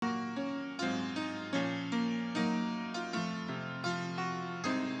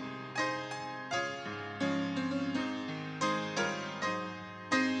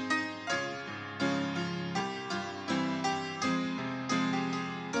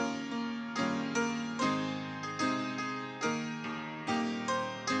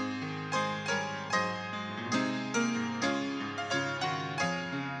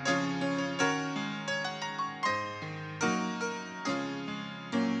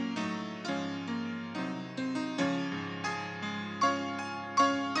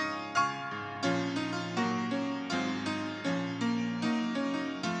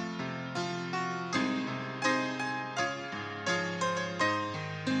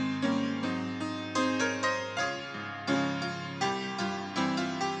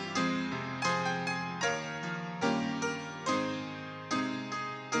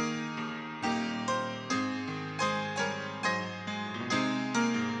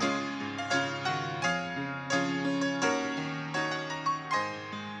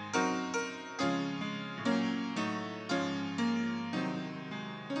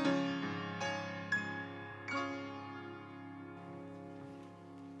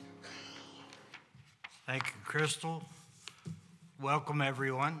Thank you, Crystal. Welcome,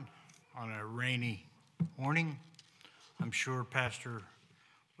 everyone, on a rainy morning. I'm sure Pastor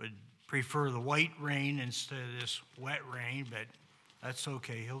would prefer the white rain instead of this wet rain, but that's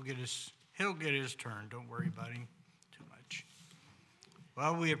okay. He'll get his turn. Don't worry about him too much.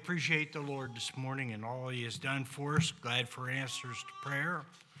 Well, we appreciate the Lord this morning and all he has done for us. Glad for answers to prayer.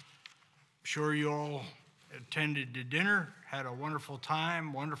 I'm sure you all attended the dinner, had a wonderful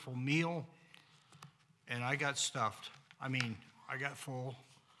time, wonderful meal, and I got stuffed. I got full.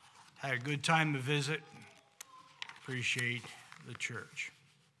 Had a good time to visit. Appreciate the church.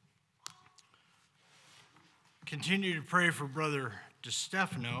 Continue to pray for Brother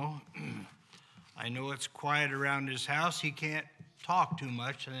DeStefano. I know it's quiet around his house. He can't talk too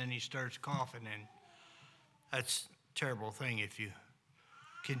much, and then he starts coughing, and that's a terrible thing if you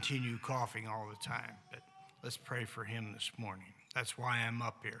continue coughing all the time. But let's pray for him this morning. That's why I'm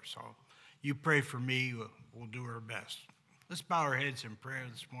up here. So you pray for me. We'll do our best. Let's bow our heads in prayer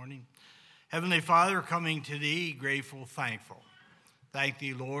this morning. Heavenly Father, coming to thee, grateful, thankful. Thank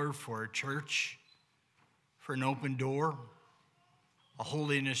thee, Lord, for a church, for an open door, a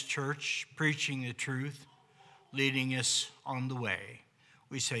holiness church, preaching the truth, leading us on the way.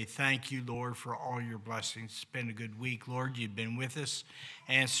 We say thank you, Lord, for all your blessings. It's been a good week, Lord. You've been with us.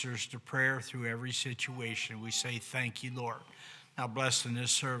 Answers to prayer through every situation. We say thank you, Lord. Now bless in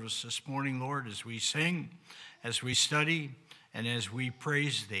this service this morning, Lord, as we sing, as we study, and as we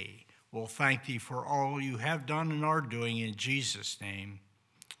praise thee. We'll thank thee for all you have done and are doing in Jesus' name.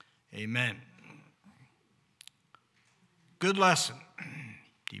 Amen. Good lesson.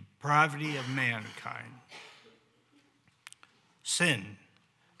 Depravity of mankind. Sin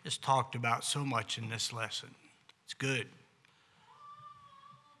is talked about so much in this lesson. It's good.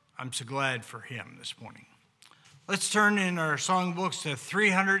 I'm so glad for him this morning. Let's turn in our songbooks to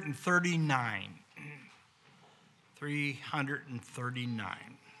 339.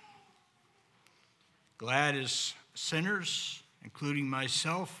 339. Glad as sinners, including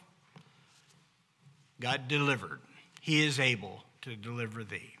myself, got delivered. He is able to deliver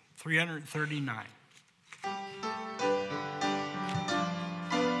thee. 339.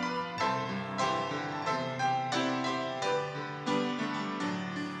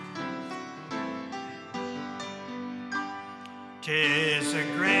 Tis the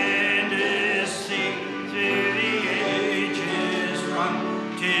grandest thing through the ages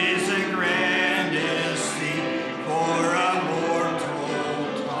run. Tis the grandest thing for a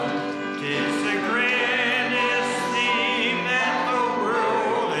mortal tongue. Tis the grandest thing that the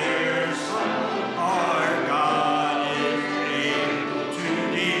world e'er sung. Our God is able to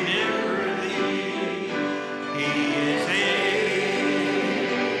deliver thee. He is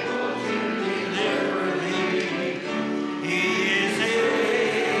able to deliver thee.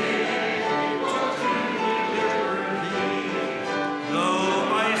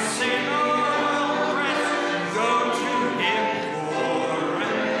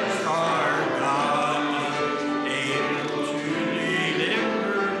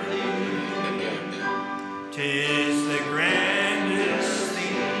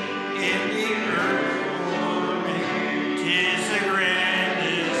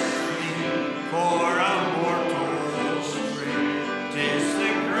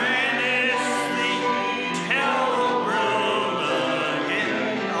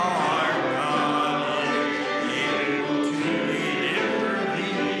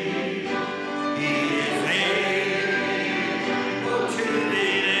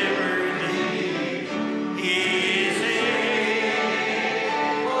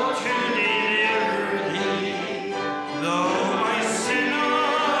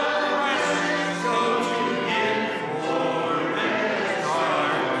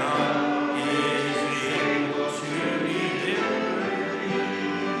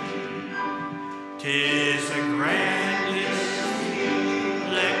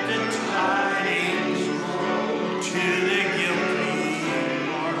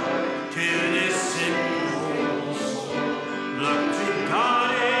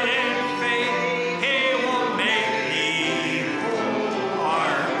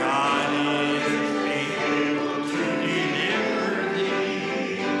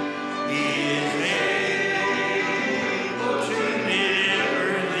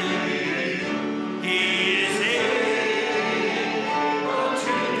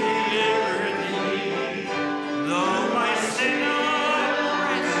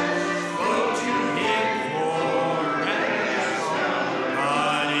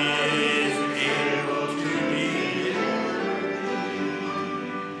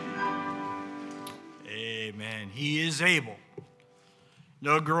 He is able.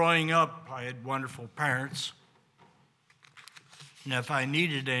 No, growing up, I had wonderful parents. And if I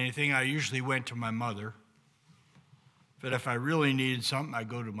needed anything, I usually went to my mother. But if I really needed something, I'd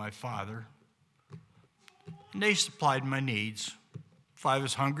go to my father. And they supplied my needs. If I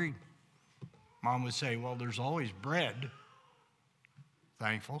was hungry, Mom would say, well, there's always bread.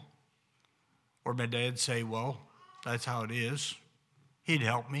 Thankful. Or my dad would say, well, that's how it is. He'd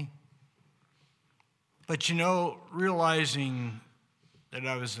help me. But realizing that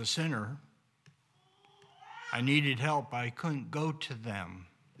I was a sinner, I needed help. I couldn't go to them.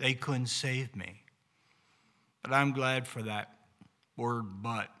 They couldn't save me. But I'm glad for that word,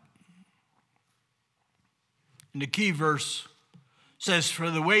 but. And the key verse says, for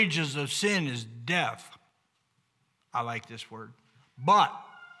the wages of sin is death. I like this word. But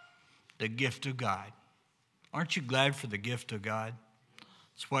the gift of God. Aren't you glad for the gift of God?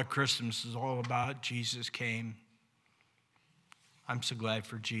 It's what Christmas is all about. Jesus came. I'm so glad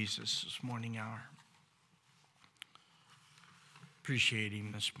for Jesus this morning hour. Appreciate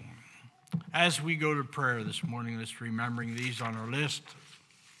him this morning. As we go to prayer this morning, let's remembering these on our list.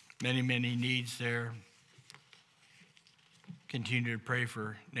 Many, many needs there. Continue to pray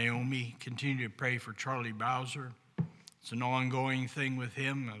for Naomi. Continue to pray for Charlie Bowser. It's an ongoing thing with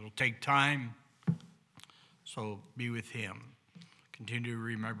him. It'll take time. So be with him. Continue to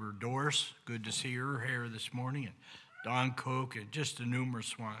remember Doris. Good to see her here this morning. And Don Koch and just the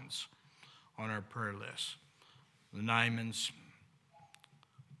numerous ones on our prayer list. The Nymans,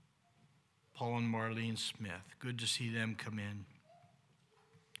 Paul and Marlene Smith. Good to see them come in.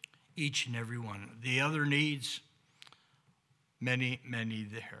 Each and every one. The other needs, many, many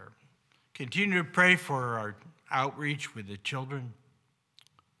there. Continue to pray for our outreach with the children.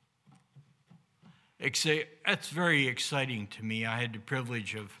 That's very exciting to me. I had the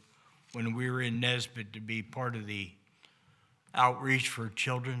privilege of, when we were in Nesbitt, to be part of the outreach for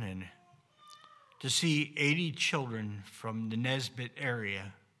children and to see 80 children from the Nesbitt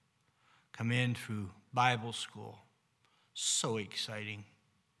area come in through Bible school. So exciting.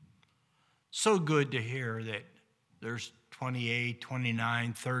 So good to hear that there's 28,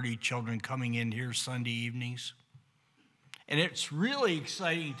 29, 30 children coming in here Sunday evenings. And it's really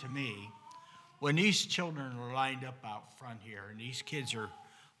exciting to me when these children are lined up out front here, and these kids are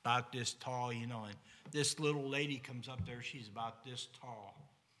about this tall, and this little lady comes up there, she's about this tall,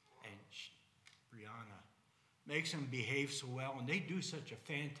 and Brianna makes them behave so well, and they do such a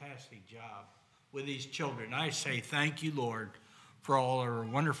fantastic job with these children. I say thank you, Lord, for all our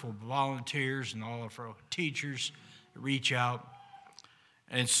wonderful volunteers and all of our teachers that reach out,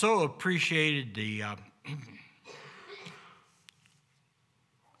 and so appreciated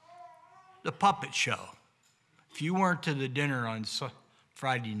the puppet show. If you weren't to the dinner on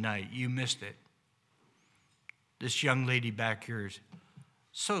Friday night, you missed it. This young lady back here is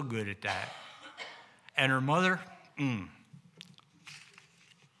so good at that. And her mother,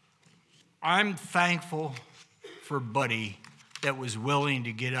 I'm thankful for Buddy that was willing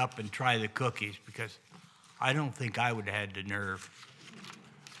to get up and try the cookies, because I don't think I would have had the nerve.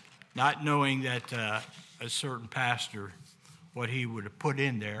 Not knowing that a certain pastor, what he would have put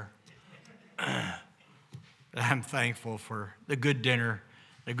in there. I'm thankful for the good dinner,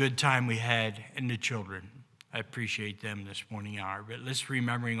 the good time we had, and the children. I appreciate them this morning hour. But let's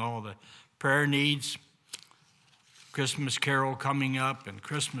remembering all the prayer needs, Christmas carol coming up, and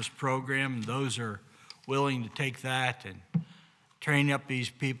Christmas program. And those are willing to take that and train up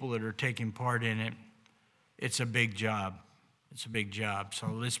these people that are taking part in it. It's a big job. It's a big job. So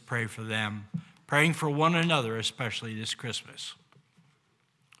let's pray for them. Praying for one another, especially this Christmas.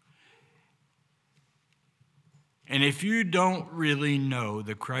 And if you don't really know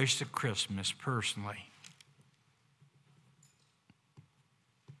the Christ of Christmas personally,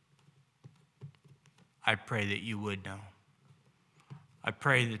 I pray that you would know. I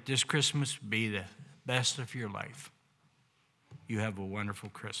pray that this Christmas be the best of your life. You have a wonderful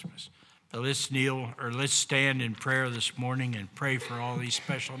Christmas. But let's stand in prayer this morning and pray for all these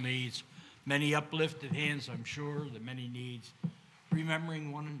special needs. Many uplifted hands, I'm sure, the many needs.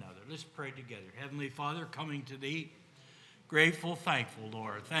 Remembering one another. Let's pray together. Heavenly Father, coming to thee, grateful, thankful,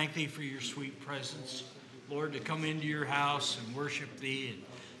 Lord. Thank thee for your sweet presence, Lord, to come into your house and worship thee and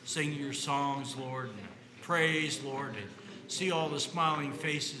sing your songs, Lord, and praise, Lord, and see all the smiling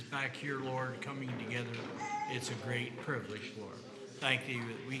faces back here, Lord, coming together. It's a great privilege, Lord. Thank thee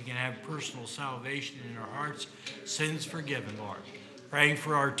that we can have personal salvation in our hearts, sins forgiven, Lord. Praying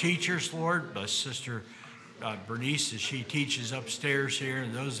for our teachers, Lord. Bless Sister Bernice as she teaches upstairs here,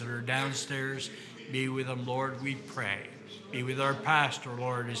 and those that are downstairs, be with them, Lord, we pray. Be with our pastor,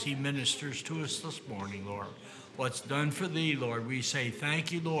 Lord, as he ministers to us this morning, Lord. what's done for thee, Lord. We say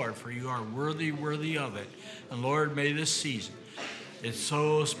thank you, Lord, for you are worthy, worthy of it. And Lord, may this season, it's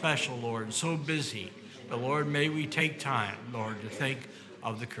so special, Lord, and so busy. But Lord, may we take time, Lord, to think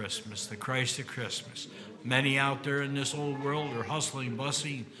of the Christmas, the Christ of Christmas. Many out there in this old world are hustling,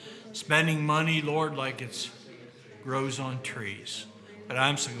 bustling, spending money, Lord, like it grows on trees. But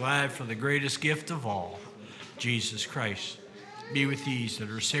I'm so glad for the greatest gift of all, Jesus Christ. Be with these that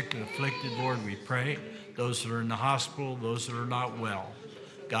are sick and afflicted, Lord, we pray. Those that are in the hospital, those that are not well.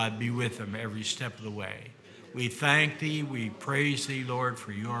 God, be with them every step of the way. We thank thee, we praise thee, Lord,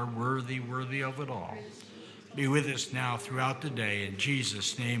 for you are worthy, worthy of it all. Be with us now throughout the day. In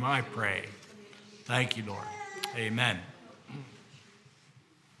Jesus' name I pray. Thank you, Lord. Amen.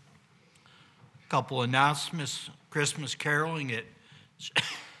 Couple announcements. Christmas caroling at,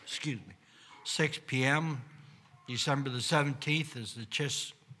 6 p.m. December the 17th is the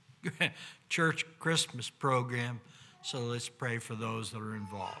church Christmas program. So let's pray for those that are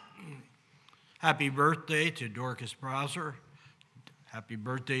involved. Happy birthday to Dorcas Browser. Happy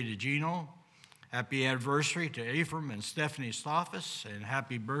birthday to Gino. Happy anniversary to Ephraim and Stephanie Stoffus. And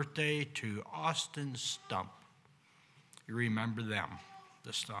happy birthday to Austin Stump. You remember them,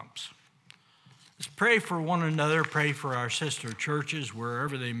 the Stumps. Let's pray for one another. Pray for our sister churches,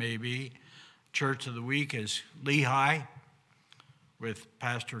 wherever they may be. Church of the week is Lehigh with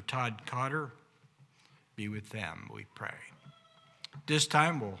Pastor Todd Cotter. Be with them, we pray. This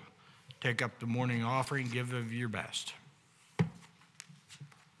time we'll take up the morning offering. Give of your best.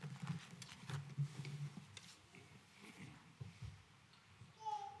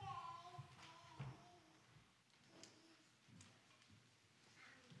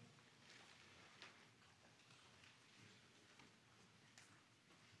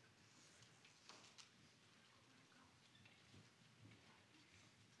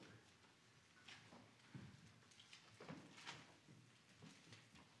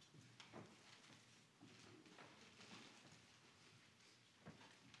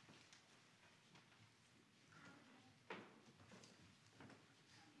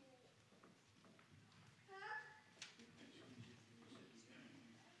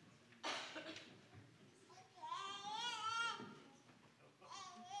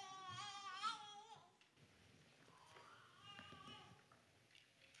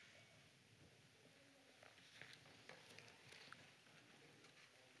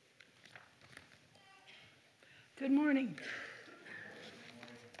 Good morning.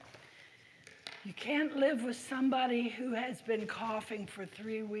 You can't live with somebody who has been coughing for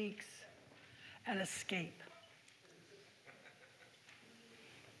 3 weeks and escape.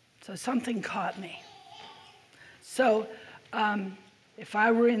 So something caught me. So if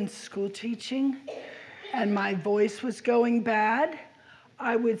I were in school teaching and my voice was going bad,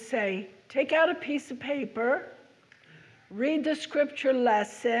 I would say, take out a piece of paper, read the scripture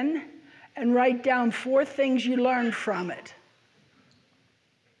lesson, and write down 4 things you learned from it.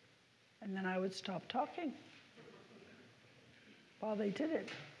 And then I would stop talking while they did it.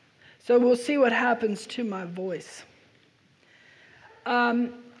 So we'll see what happens to my voice.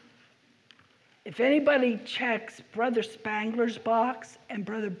 If anybody checks Brother Spangler's box and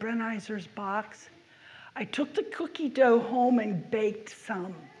Brother Brennheiser's box, I took the cookie dough home and baked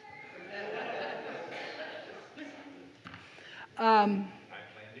some.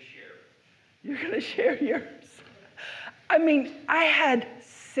 You're going to share yours? I mean, I had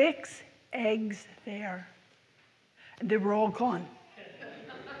 6 eggs there, and they were all gone.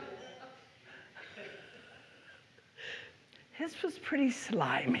 His was pretty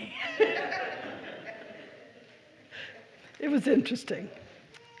slimy. It was interesting.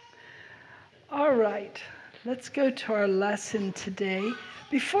 All right, let's go to our lesson today.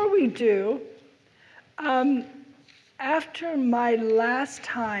 Before we do, after my last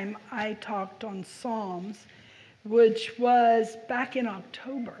time I talked on Psalms, which was back in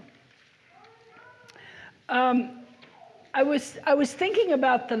October, I was thinking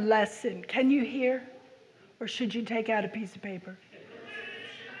about the lesson. Can you hear? Or should you take out a piece of paper?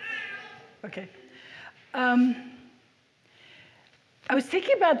 Okay. I was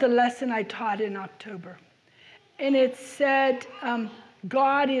thinking about the lesson I taught in October. And it said,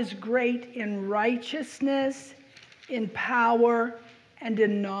 God is great in righteousness, in power, and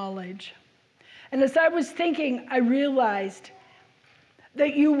in knowledge. And as I was thinking, I realized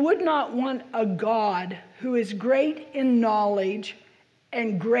that you would not want a God who is great in knowledge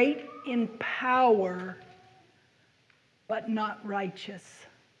and great in power, but not righteous.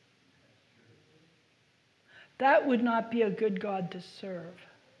 That would not be a good God to serve.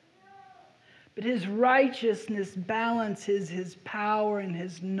 But his righteousness balances his power and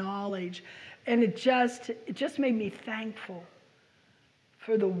his knowledge. And it just made me thankful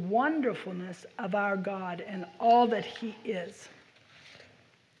for the wonderfulness of our God and all that he is.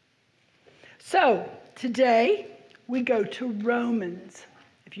 So today we go to Romans.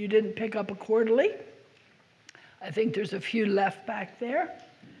 If you didn't pick up a quarterly, I think there's a few left back there.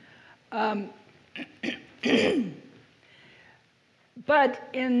 But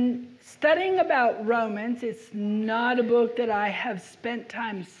in studying about Romans, it's not a book that I have spent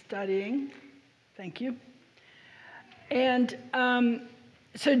time studying. Thank you. And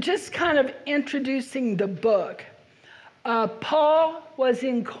so just kind of introducing the book. Paul was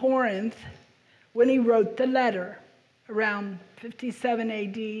in Corinth when he wrote the letter, around 57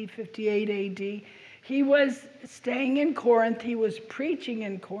 AD, 58 AD. He was staying in Corinth. He was preaching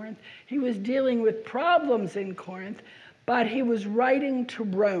in Corinth. He was dealing with problems in Corinth, but he was writing to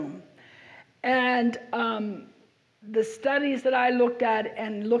Rome. And the studies that I looked at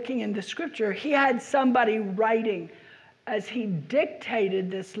and looking in the scripture, he had somebody writing as he dictated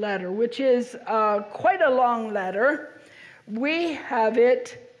this letter, which is quite a long letter. We have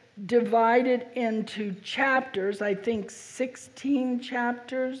it divided into chapters, I think 16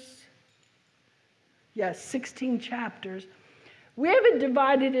 chapters. Yes, 16 chapters. We have it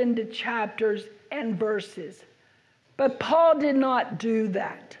divided into chapters and verses. But Paul did not do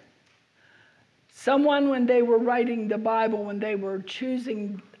that. Someone, when they were writing the Bible, when they were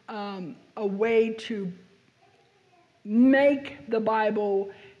choosing a way to make the Bible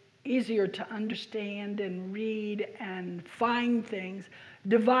easier to understand and read and find things,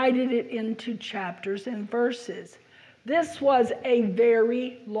 divided it into chapters and verses. This was a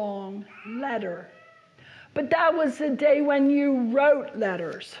very long letter. But that was the day when you wrote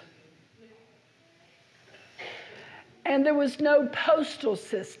letters. And there was no postal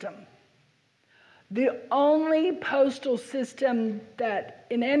system. The only postal system that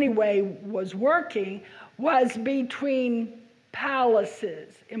in any way was working was between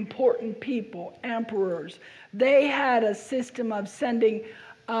palaces, important people, emperors. They had a system of sending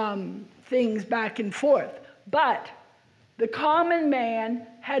things back and forth. But the common man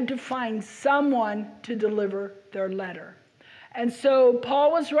had to find someone to deliver their letter. And so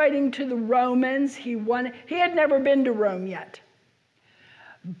Paul was writing to the Romans. He had never been to Rome yet.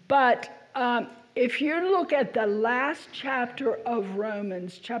 But if you look at the last chapter of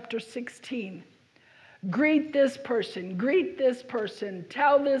Romans, chapter 16, greet this person,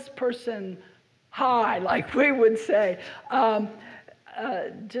 tell this person hi, like we would say.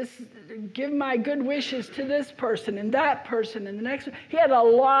 Just give my good wishes to this person and that person and the next one. He had a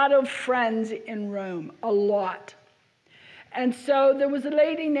lot of friends in Rome, a lot. And so there was a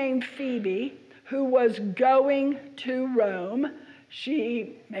lady named Phoebe who was going to Rome.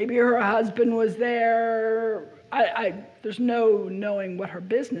 Maybe her husband was there. There's no knowing what her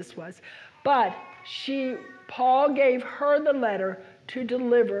business was. But Paul gave her the letter to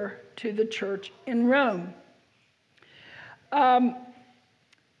deliver to the church in Rome.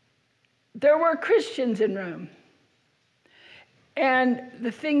 There were Christians in Rome. And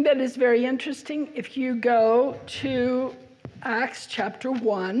the thing that is very interesting, if you go to Acts chapter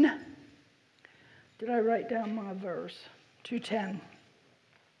 1, did I write down my verse? 2:10.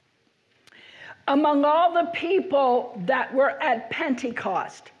 Among all the people that were at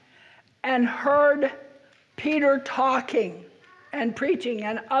Pentecost and heard Peter talking and preaching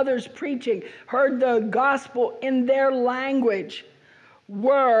and others preaching, heard the gospel in their language,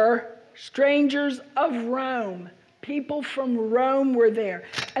 were strangers of Rome. People from Rome were there.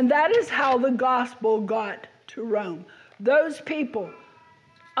 And that is how the gospel got to Rome. Those people,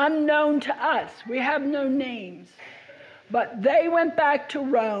 unknown to us, we have no names, but they went back to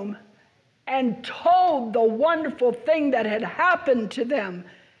Rome and told the wonderful thing that had happened to them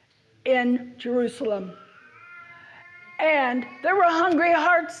in Jerusalem. And there were hungry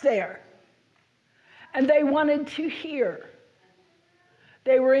hearts there. And they wanted to hear.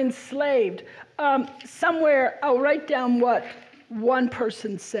 They were enslaved. Somewhere, I'll write down what one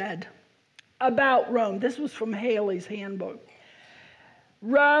person said about Rome. This was from Haley's handbook.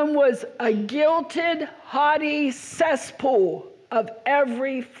 Rome was a gilded, haughty cesspool of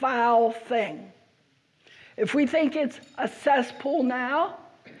every foul thing. If we think it's a cesspool now,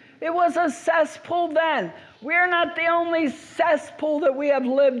 it was a cesspool then. We're not the only cesspool that we have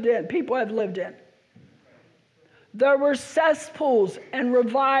lived in, people have lived in. There were cesspools and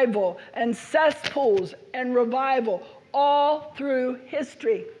revival and cesspools and revival all through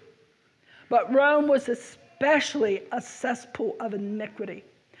history. But Rome was especially a cesspool of iniquity.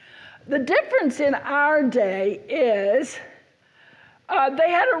 The difference in our day is they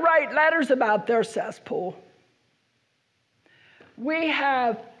had to write letters about their cesspool. We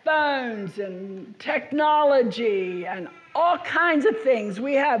have phones and technology and all kinds of things.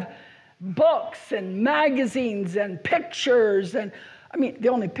 We have books and magazines and pictures. And I mean, the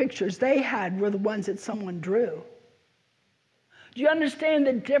only pictures they had were the ones that someone drew. Do you understand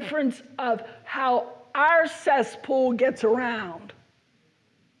the difference of how our cesspool gets around?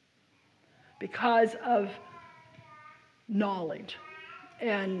 Because of knowledge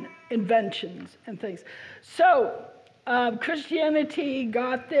and inventions and things. So Christianity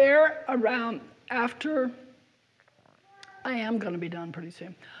got there around after, I am going to be done pretty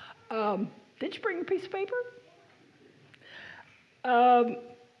soon. Did you bring a piece of paper?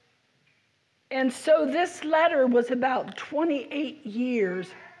 And so this letter was about 28 years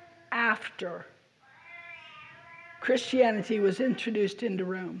after Christianity was introduced into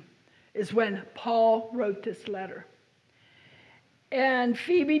Rome, is when Paul wrote this letter. And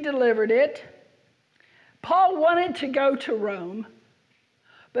Phoebe delivered it. Paul wanted to go to Rome,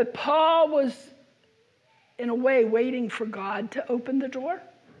 but Paul was, in a way, waiting for God to open the door.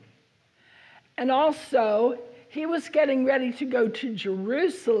 And also, he was getting ready to go to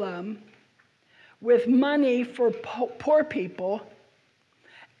Jerusalem with money for poor people.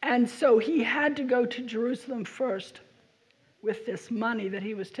 And so he had to go to Jerusalem first with this money that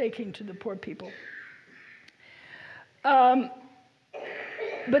he was taking to the poor people.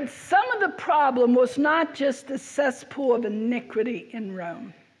 But some of the problem was not just the cesspool of iniquity in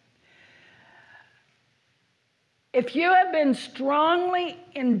Rome. If you have been strongly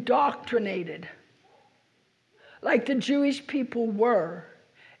indoctrinated, like the Jewish people were,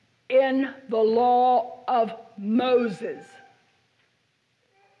 in the law of Moses,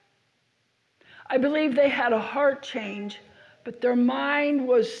 I believe they had a heart change, but their mind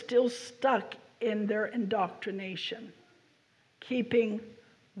was still stuck in their indoctrination, keeping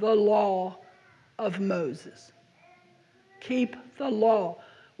the law of Moses. Keep the law.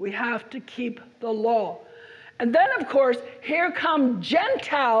 We have to keep the law. And then, of course, here come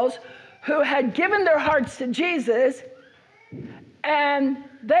Gentiles who had given their hearts to Jesus, and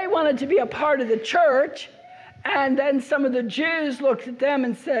they wanted to be a part of the church. And then some of the Jews looked at them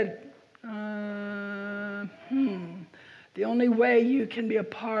and said, the only way you can be a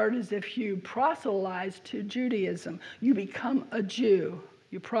part is if you proselytize to Judaism. You become a Jew.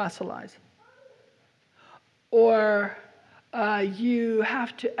 You proselytize. Or you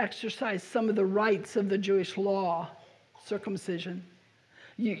have to exercise some of the rites of the Jewish law, circumcision.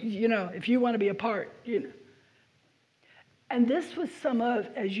 You know, if you want to be a part. And this was some of,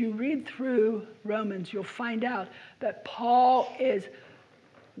 as you read through Romans, you'll find out that Paul is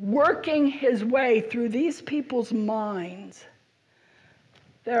working his way through these people's minds.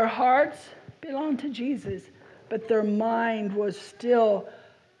 Their hearts belonged to Jesus, but their mind was still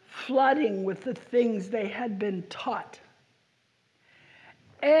flooding with the things they had been taught.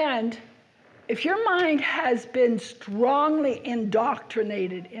 And if your mind has been strongly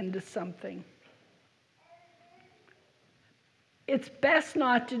indoctrinated into something, it's best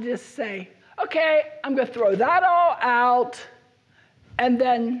not to just say, okay, I'm going to throw that all out and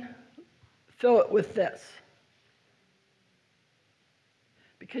then fill it with this.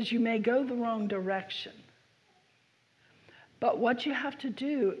 Because you may go the wrong direction. But what you have to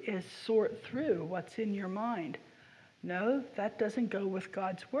do is sort through what's in your mind. No, that doesn't go with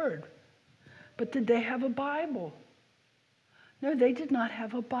God's word. But did they have a Bible? No, they did not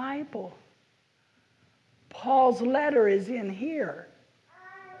have a Bible. Paul's letter is in here.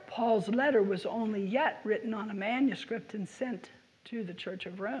 Paul's letter was only yet written on a manuscript and sent to the Church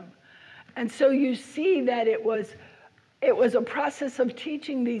of Rome. And so you see that it was a process of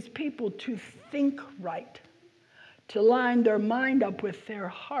teaching these people to think right, to line their mind up with their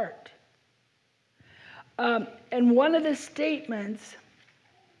heart. And one of the statements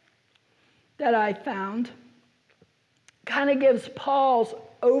that I found kind of gives Paul's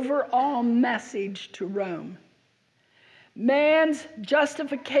overall message to Rome. Man's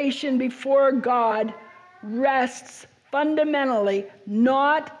justification before God rests fundamentally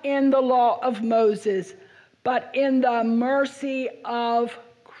not in the law of Moses, but in the mercy of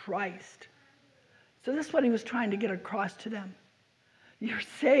Christ. So this is what he was trying to get across to them. You're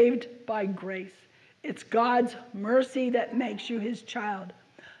saved by grace. It's God's mercy that makes you his child.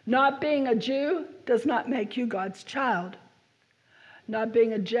 Not being a Jew does not make you God's child. Not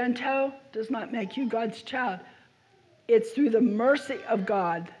being a Gentile does not make you God's child. It's through the mercy of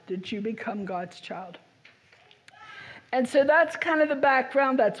God that you become God's child. And so that's kind of the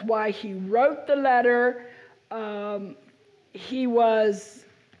background. That's why he wrote the letter. He was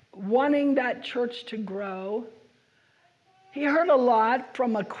wanting that church to grow. He heard a lot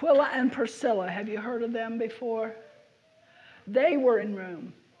from Aquila and Priscilla. Have you heard of them before? They were in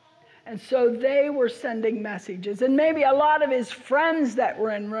Rome. And so they were sending messages. And maybe a lot of his friends that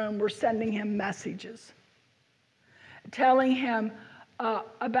were in Rome were sending him messages, telling him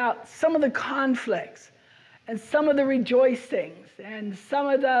about some of the conflicts and some of the rejoicings and some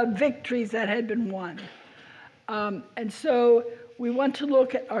of the victories that had been won. And so we want to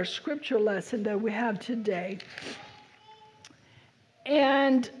look at our scripture lesson that we have today.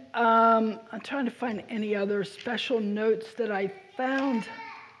 And I'm trying to find any other special notes that I found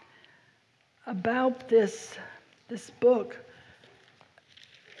about this book.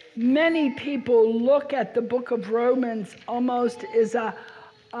 Many people look at the book of Romans almost as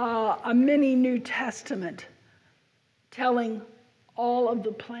a mini New Testament, telling all of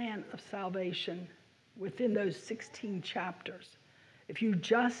the plan of salvation within those 16 chapters. If you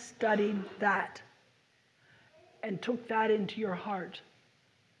just studied that and took that into your heart,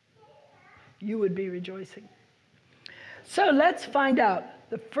 you would be rejoicing. So let's find out.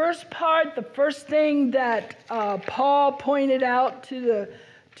 The first part, the first thing that Paul pointed out to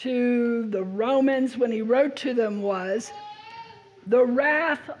the Romans when he wrote to them was the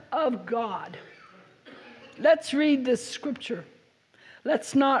wrath of God. Let's read this scripture.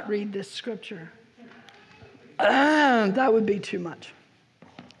 Let's not read this scripture. That would be too much.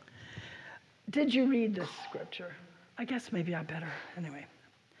 Did you read this scripture? I guess maybe I better. Anyway.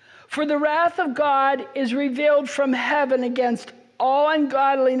 For the wrath of God is revealed from heaven against all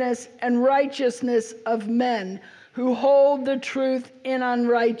ungodliness and righteousness of men who hold the truth in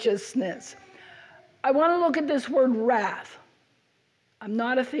unrighteousness. I want to look at this word wrath. I'm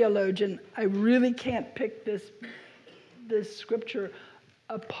not a theologian. I really can't pick this scripture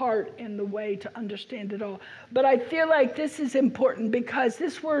apart in the way to understand it all. But I feel like this is important because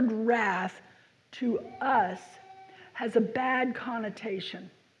this word wrath to us has a bad connotation.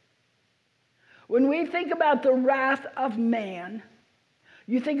 When we think about the wrath of man,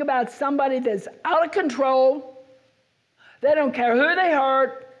 you think about somebody that's out of control. They don't care who they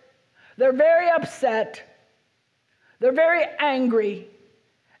hurt. They're very upset. They're very angry.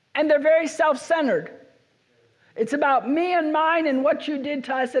 And they're very self-centered. It's about me and mine and what you did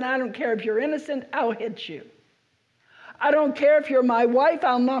to us, and I don't care if you're innocent, I'll hit you. I don't care if you're my wife,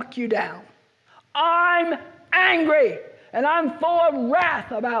 I'll knock you down. I'm angry, and I'm full of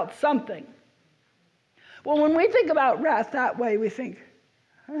wrath about something. Well, when we think about wrath that way, we think,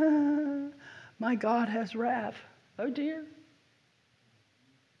 my God has wrath. Oh dear.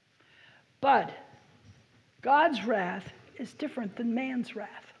 But God's wrath is different than man's wrath.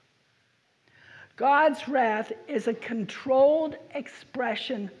 God's wrath is a controlled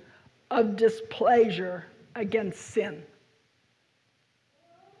expression of displeasure against sin.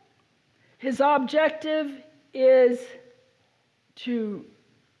 His objective is to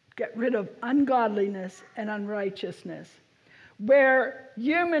get rid of ungodliness and unrighteousness, where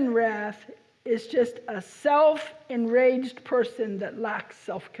human wrath is just a self-enraged person that lacks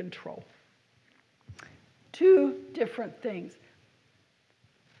self-control. Two different things.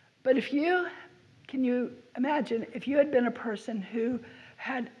 But can you imagine if you had been a person who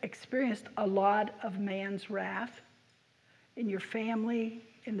had experienced a lot of man's wrath in your family,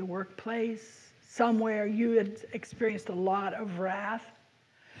 in the workplace, somewhere you had experienced a lot of wrath?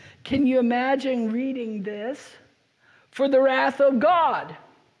 Can you imagine reading this for the wrath of God?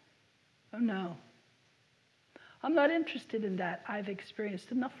 Oh no. I'm not interested in that. I've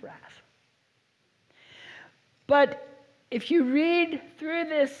experienced enough wrath. But if you read through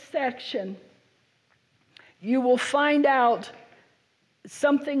this section, you will find out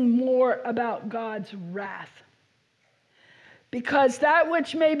something more about God's wrath. Because that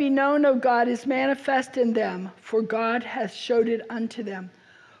which may be known of God is manifest in them, for God hath showed it unto them.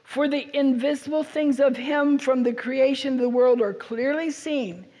 For the invisible things of him from the creation of the world are clearly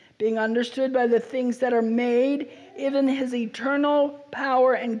seen, being understood by the things that are made, even his eternal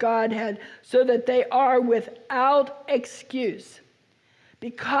power and Godhead, so that they are without excuse.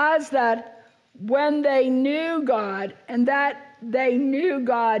 Because that when they knew God, and that they knew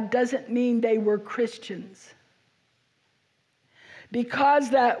God doesn't mean they were Christians.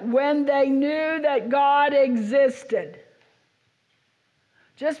 Because that when they knew that God existed,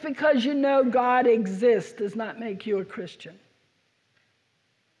 just because you know God exists does not make you a Christian.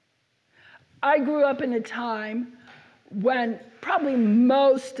 I grew up in a time when probably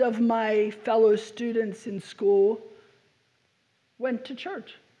most of my fellow students in school went to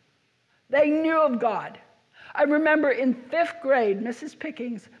church. They knew of God. I remember in 5th grade, Mrs.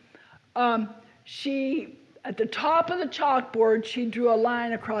 Pickings, she, at the top of the chalkboard, she drew a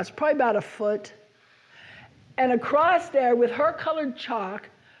line across probably about a foot. And across there with her colored chalk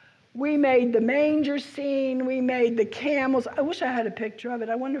We made the manger scene. We made the camels. I wish I had a picture of it.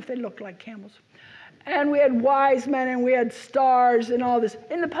 I wonder if they look like camels. And we had wise men and we had stars and all this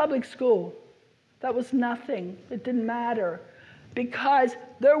in the public school. That was nothing. It didn't matter because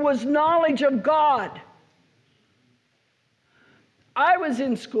there was knowledge of God. I was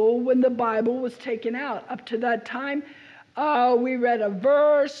in school when the Bible was taken out. Up to that time, we read a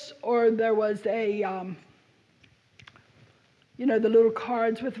verse, or there was a, the little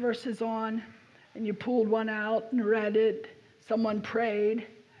cards with verses on, and you pulled one out and read it. Someone prayed.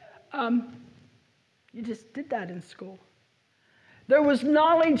 You just did that in school. There was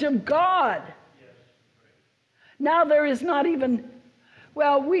knowledge of God. Now there is not even,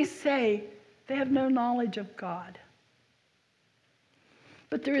 we say they have no knowledge of God.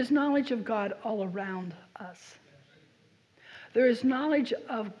 But there is knowledge of God all around us. There is knowledge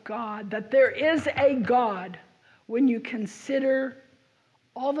of God, that there is a God when you consider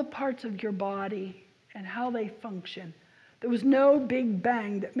all the parts of your body and how they function. There was no big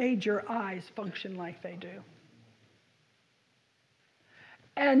bang that made your eyes function like they do.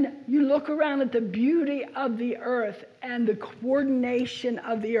 And you look around at the beauty of the earth and the coordination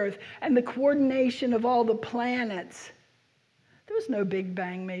of the earth and the coordination of all the planets. There was no big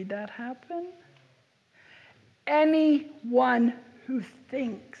bang made that happen. Anyone who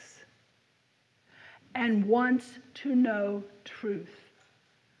thinks and wants to know truth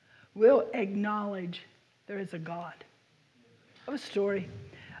will acknowledge there is a God. I have a story.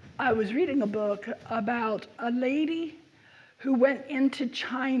 I was reading a book about a lady who went into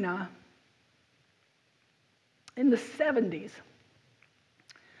China in the 70s.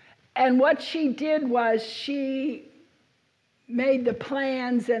 And what she did was she made the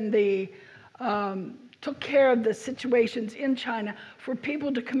plans and took care of the situations in China for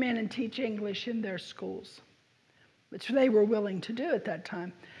people to come in and teach English in their schools, which they were willing to do at that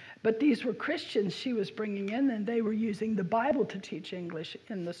time. But these were Christians she was bringing in, and they were using the Bible to teach English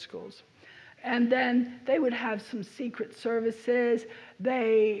in the schools. And then they would have some secret services.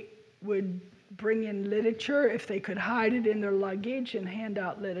 They would bring in literature if they could hide it in their luggage and hand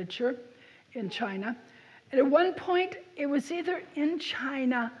out literature in China. And at one point, it was either in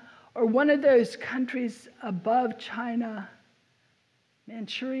China or one of those countries above China,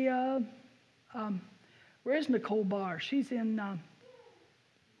 Manchuria. Where's Nicole Barr? She's in,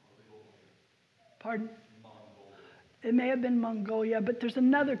 pardon? It may have been Mongolia, but there's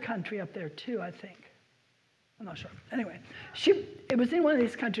another country up there too, I think. I'm not sure. Anyway, it was in one of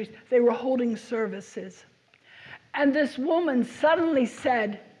these countries. They were holding services. And this woman suddenly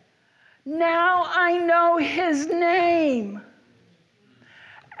said, "Now I know his name."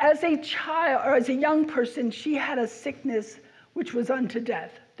 As a child, or as a young person, she had a sickness which was unto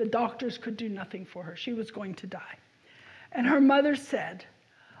death. The doctors could do nothing for her. She was going to die. And her mother said,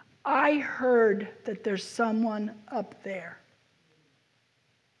 "I heard that there's someone up there."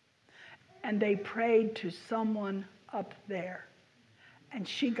 And they prayed to someone up there. And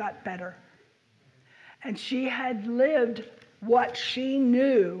she got better. And she had lived what she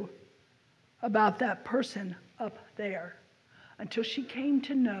knew about that person up there until she came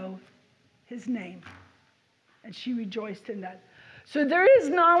to know his name. And she rejoiced in that. So there is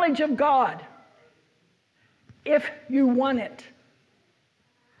knowledge of God if you want it.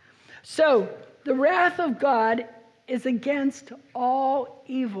 So the wrath of God is against all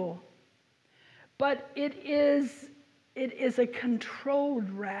evil, but it is a controlled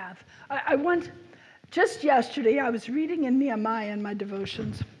wrath. Just yesterday, I was reading in Nehemiah in my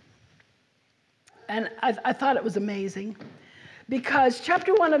devotions, and I thought it was amazing, because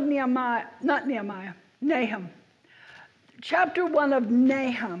chapter 1 of Nahum. Chapter 1 of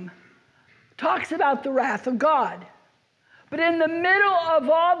Nahum talks about the wrath of God. But in the middle of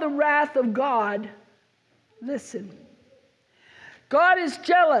all the wrath of God, listen. God is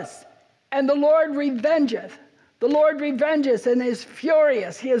jealous, and the Lord revengeth. The Lord revenges and is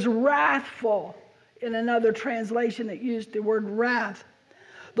furious. He is wrathful. In another translation, it used the word wrath.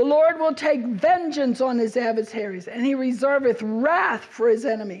 The Lord will take vengeance on his adversaries, and he reserveth wrath for his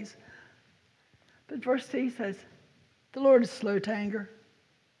enemies. But verse 3 says, the Lord is slow to anger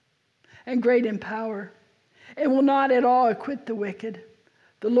and great in power, and will not at all acquit the wicked.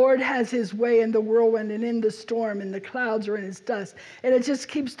 The Lord has his way in the whirlwind and in the storm, and the clouds are in his dust. And it just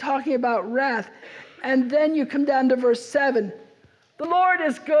keeps talking about wrath. And then you come down to verse 7. The Lord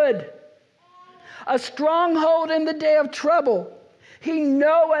is good, a stronghold in the day of trouble. He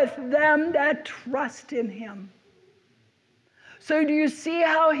knoweth them that trust in him. So do you see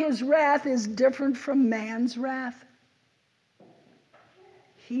how his wrath is different from man's wrath?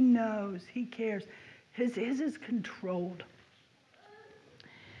 He knows, he cares. His is controlled.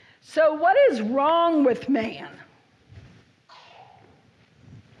 So what is wrong with man?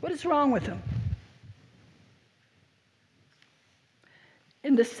 What is wrong with him?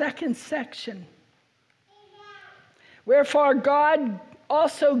 In the second section, wherefore God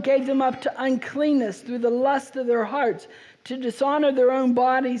also gave them up to uncleanness through the lust of their hearts, to dishonor their own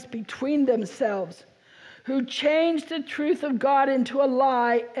bodies between themselves, who changed the truth of God into a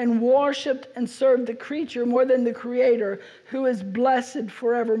lie and worshipped and served the creature more than the Creator, who is blessed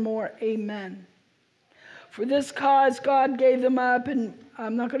forevermore. Amen. For this cause God gave them up, and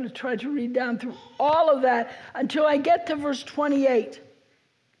I'm not going to try to read down through all of that until I get to verse 28,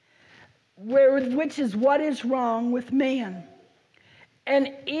 which is what is wrong with man.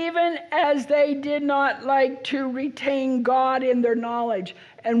 And even as they did not like to retain God in their knowledge,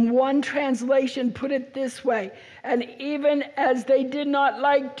 and one translation put it this way, and even as they did not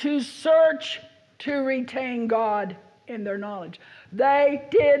like to search to retain God in their knowledge. They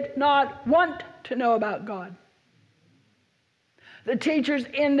did not want to know about God. The teachers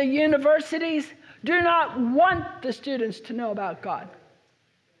in the universities do not want the students to know about God.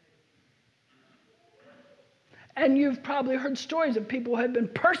 And you've probably heard stories of people who have been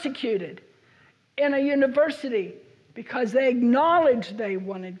persecuted in a university because they acknowledged they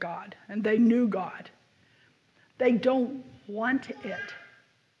wanted God and they knew God. They don't want it.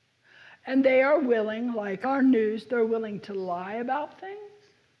 And they are willing, like our news, they're willing to lie about things.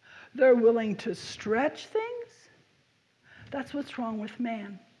 They're willing to stretch things. That's what's wrong with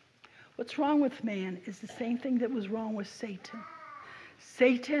man. What's wrong with man is the same thing that was wrong with Satan.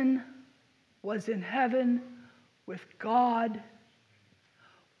 Satan was in heaven with God,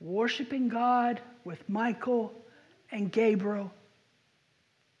 worshiping God with Michael and Gabriel.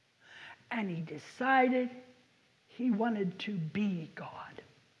 And he decided he wanted to be God.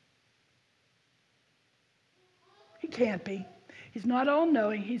 He can't be. He's not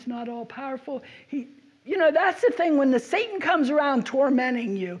all-knowing. He's not all-powerful. That's the thing. When the Satan comes around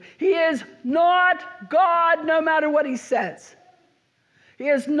tormenting you, he is not God no matter what he says. He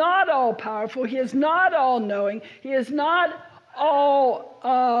is not all-powerful. He is not all-knowing. He is not all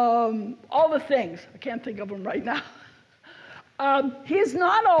the things. I can't think of them right now. He is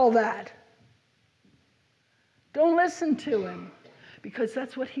not all that. Don't listen to him, because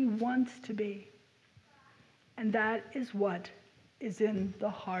that's what he wants to be. And that is what is in the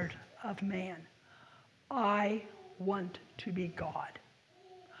heart of man. I want to be God.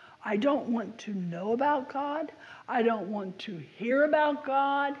 I don't want to know about God. I don't want to hear about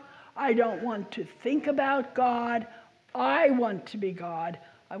God. I don't want to think about God. I want to be God.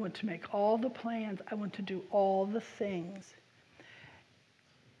 I want to make all the plans. I want to do all the things.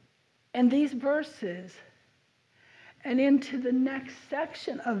 And these verses, and into the next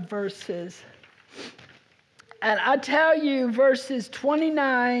section of verses, and I tell you, verses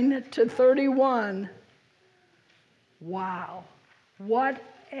 29 to 31, wow, what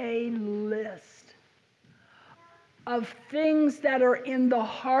a list of things that are in the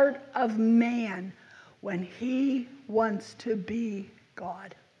heart of man when he wants to be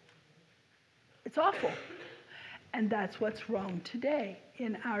God. It's awful. And that's what's wrong today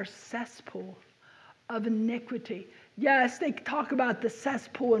in our cesspool of iniquity. Yes, they talk about the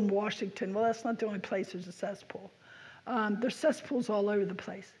cesspool in Washington. Well, that's not the only place there's a cesspool. There's cesspools all over the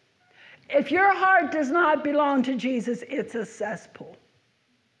place. If your heart does not belong to Jesus, it's a cesspool.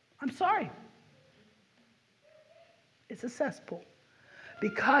 I'm sorry. It's a cesspool.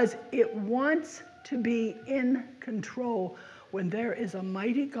 Because it wants to be in control when there is a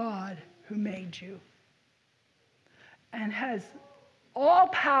mighty God who made you and has all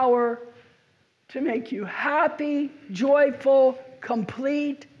power to make you happy, joyful,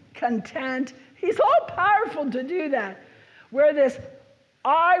 complete, content. He's all powerful to do that. Where this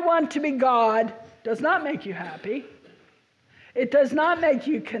I want to be God does not make you happy. It does not make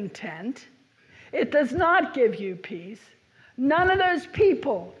you content. It does not give you peace. None of those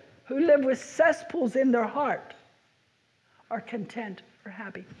people who live with cesspools in their heart are content or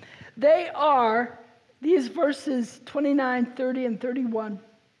happy. They are, these verses 29, 30, and 31,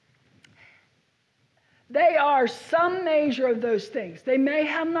 they are some measure of those things. They may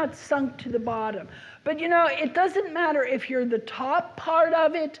have not sunk to the bottom. But it doesn't matter if you're the top part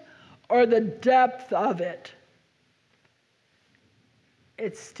of it or the depth of it.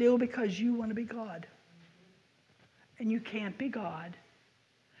 It's still because you want to be God. And you can't be God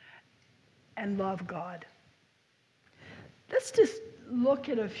and love God. Let's just look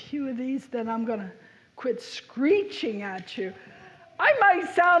at a few of these, then I'm going to quit screeching at you. I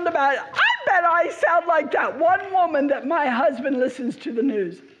bet I sound like that one woman that my husband listens to the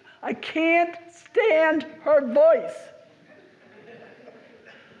news. I can't stand her voice.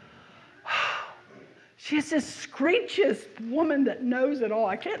 She's this screechiest woman that knows it all.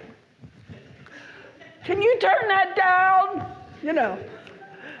 I can't. Can you turn that down? You know,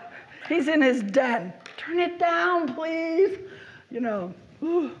 he's in his den. Turn it down, please. You know.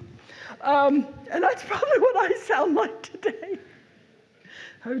 And that's probably what I sound like today.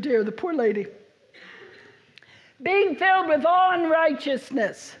 Oh dear, the poor lady. Being filled with all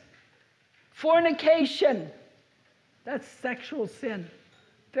unrighteousness, fornication, that's sexual sin,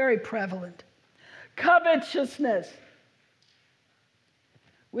 very prevalent. Covetousness,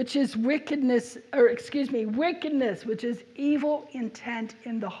 which is wickedness, which is evil intent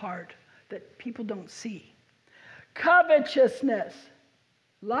in the heart that people don't see. Covetousness,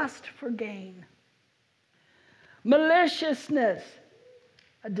 lust for gain. Maliciousness,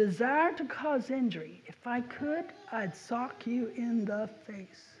 a desire to cause injury. If I could, I'd sock you in the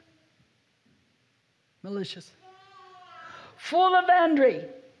face. Malicious. Full of envy.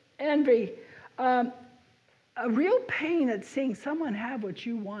 A real pain at seeing someone have what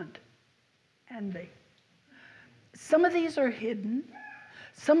you want. Envy. Some of these are hidden.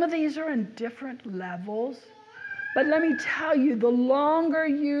 Some of these are in different levels. But let me tell you, the longer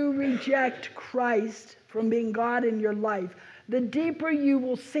you reject Christ from being God in your life, the deeper you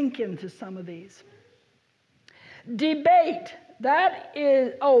will sink into some of these. Debate, that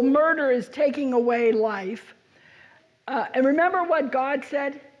is, murder is taking away life. And remember what God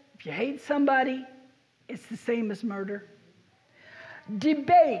said? If you hate somebody, it's the same as murder.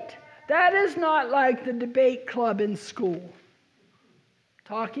 Debate, that is not like the debate club in school.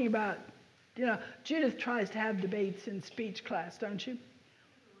 Talking about, Judith tries to have debates in speech class, don't you?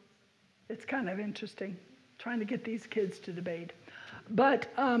 It's kind of interesting, trying to get these kids to debate.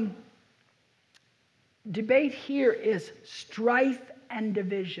 But debate here is strife and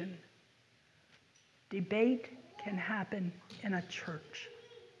division. Debate can happen in a church.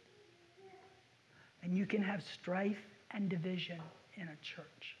 And you can have strife and division in a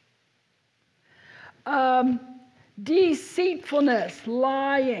church. Deceitfulness,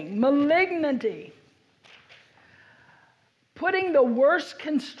 lying, malignity, putting the worst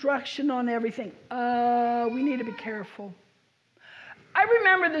construction on everything. We need to be careful. I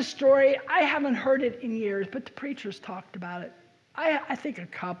remember this story. I haven't heard it in years, but the preachers talked about it. I think a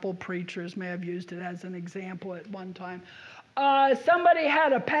couple preachers may have used it as an example at one time. Somebody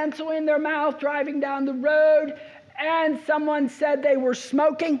had a pencil in their mouth driving down the road, and someone said they were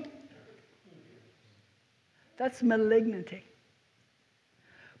smoking. That's malignity.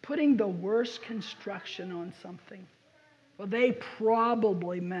 Putting the worst construction on something. Well, they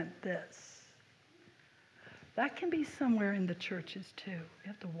probably meant this. That can be somewhere in the churches too. We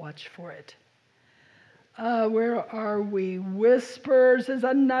have to watch for it. Where are we? Whispers is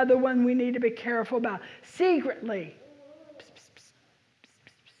another one we need to be careful about. Secretly.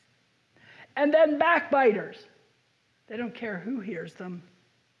 And then backbiters. They don't care who hears them.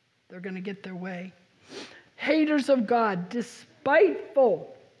 They're going to get their way. Haters of God.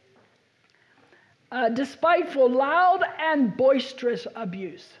 Despiteful, loud and boisterous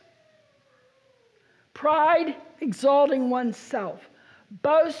abuse. Pride, exalting oneself.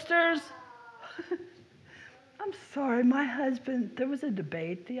 Boasters. I'm sorry, my husband, there was a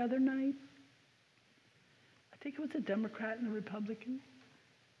debate the other night. I think it was a Democrat and a Republican.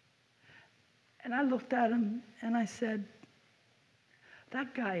 And I looked at him and I said,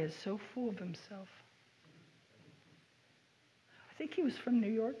 that guy is so full of himself. I think he was from New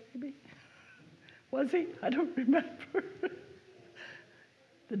York, maybe. Was he? I don't remember.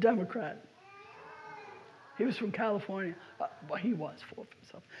 The Democrat. He was from California. Well, he was full of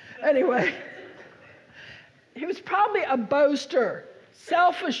himself. Anyway, he was probably a boaster,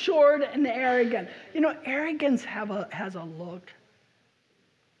 self-assured and arrogant. Arrogance has a look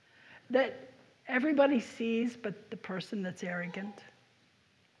that everybody sees but the person that's arrogant.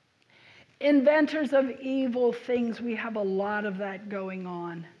 Inventors of evil things, we have a lot of that going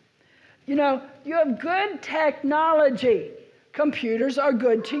on. You have good technology. Computers are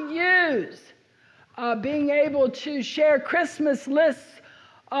good to use. Being able to share Christmas lists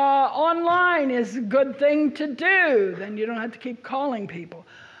online is a good thing to do. Then you don't have to keep calling people.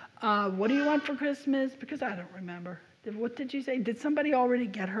 What do you want for Christmas? Because I don't remember. What did you say? Did somebody already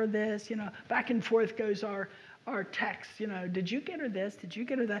get her this? Back and forth goes our text. Did you get her this? Did you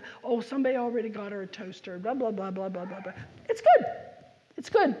get her that? Oh, somebody already got her a toaster. Blah, blah, blah, blah, blah, blah, blah. It's good. It's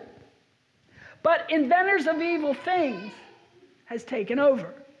good. But inventors of evil things has taken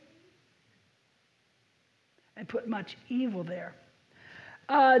over and put much evil there.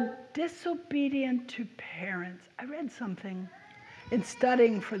 Disobedient to parents. I read something in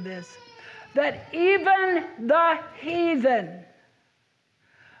studying for this, that even the heathen,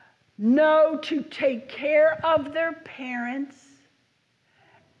 know to take care of their parents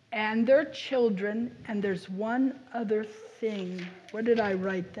and their children. And there's one other thing. Where did I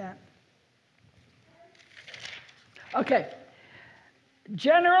write that? Okay.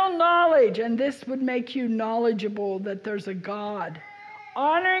 General knowledge, and this would make you knowledgeable that there's a God.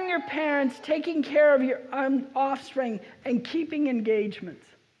 Honoring your parents, taking care of your offspring, and keeping engagements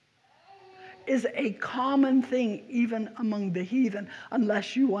is a common thing even among the heathen,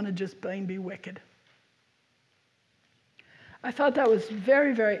 unless you want to just plain be wicked. I thought that was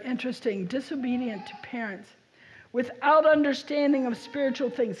very, very interesting. Disobedient to parents, without understanding of spiritual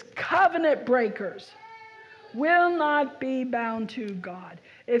things, covenant breakers, will not be bound to God.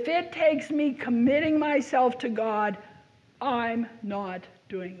 If it takes me committing myself to God, I'm not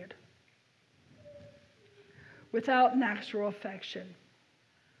doing it. Without natural affection.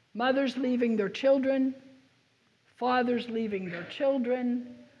 Mothers leaving their children, fathers leaving their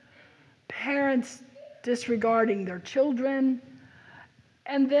children, parents disregarding their children,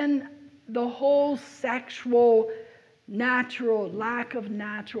 and then the whole sexual, lack of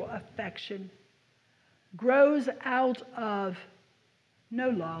natural affection grows out of no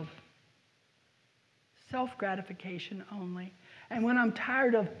love, self-gratification only. And when I'm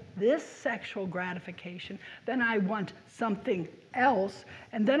tired of this sexual gratification, then I want something else,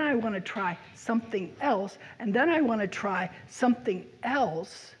 and then I want to try something else, and then I want to try something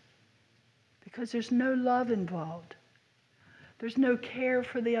else, because there's no love involved. There's no care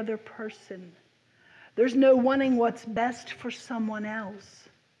for the other person. There's no wanting what's best for someone else.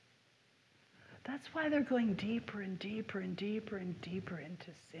 That's why they're going deeper and deeper and deeper and deeper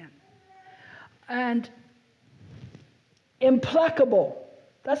into sin. And implacable,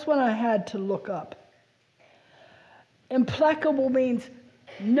 that's what I had to look up. Implacable means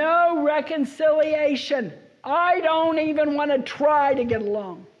no reconciliation. I don't even want to try to get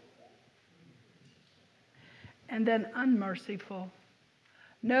along. And then unmerciful.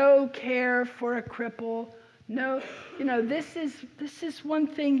 No care for a cripple. No, this is one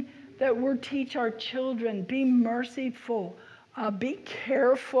thing that we'll teach our children. Be merciful. Be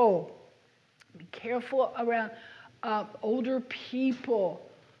careful. Be careful around older people.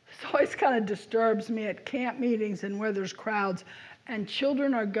 This always kind of disturbs me at camp meetings and where there's crowds, and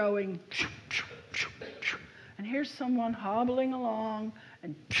children are going, and here's someone hobbling along,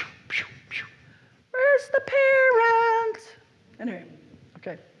 and where's the parents? Anyway,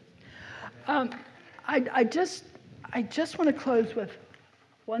 okay. I just want to close with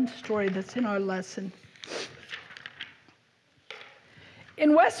one story that's in our lesson.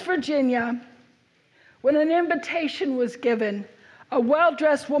 In West Virginia, when an invitation was given, a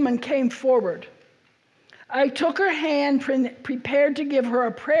well-dressed woman came forward. I took her hand, prepared to give her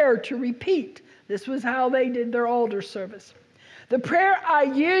a prayer to repeat. This was how they did their altar service. The prayer I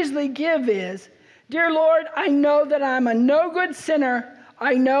usually give is, "Dear Lord, I know that I'm a no-good sinner.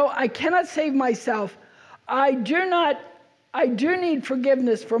 I know I cannot save myself. I do need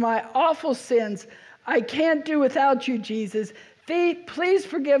forgiveness for my awful sins. I can't do without you, Jesus. Please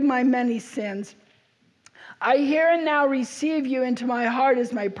forgive my many sins. I here and now receive you into my heart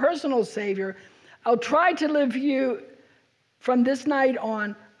as my personal Savior. I'll try to live you from this night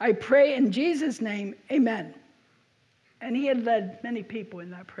on. I pray in Jesus' name, amen." And he had led many people in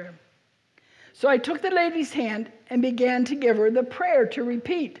that prayer. So I took the lady's hand and began to give her the prayer to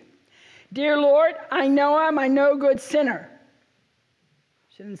repeat. "Dear Lord, I know I'm a no-good sinner."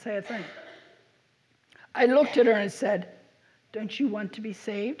 She didn't say a thing. I looked at her and said, "Don't you want to be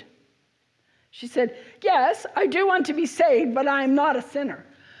saved?" She said, "Yes, I do want to be saved, but I am not a sinner."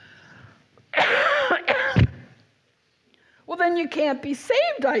 "Well, then you can't be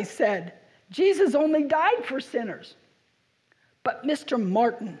saved," I said. "Jesus only died for sinners." "But Mr.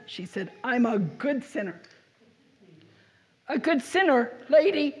 Martin," she said, "I'm a good sinner." "A good sinner?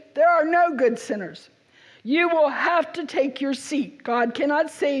 Lady, there are no good sinners. You will have to take your seat. God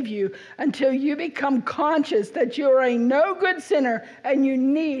cannot save you until you become conscious that you are a no good sinner and you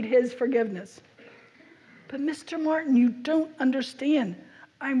need his forgiveness." "But Mr. Martin, you don't understand.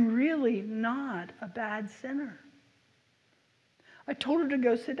 I'm really not a bad sinner." I told her to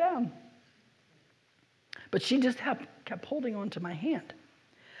go sit down. But she just kept holding on to my hand.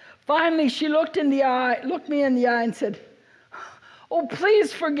 Finally, she looked me in the eye and said, "Oh,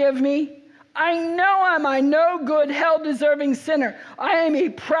 please forgive me. I know I'm a no-good, hell-deserving sinner. I am a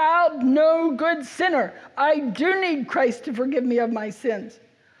proud, no-good sinner. I do need Christ to forgive me of my sins."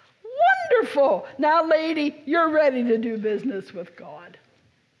 "Wonderful. Now, lady, you're ready to do business with God."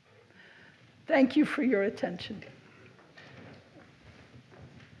 Thank you for your attention.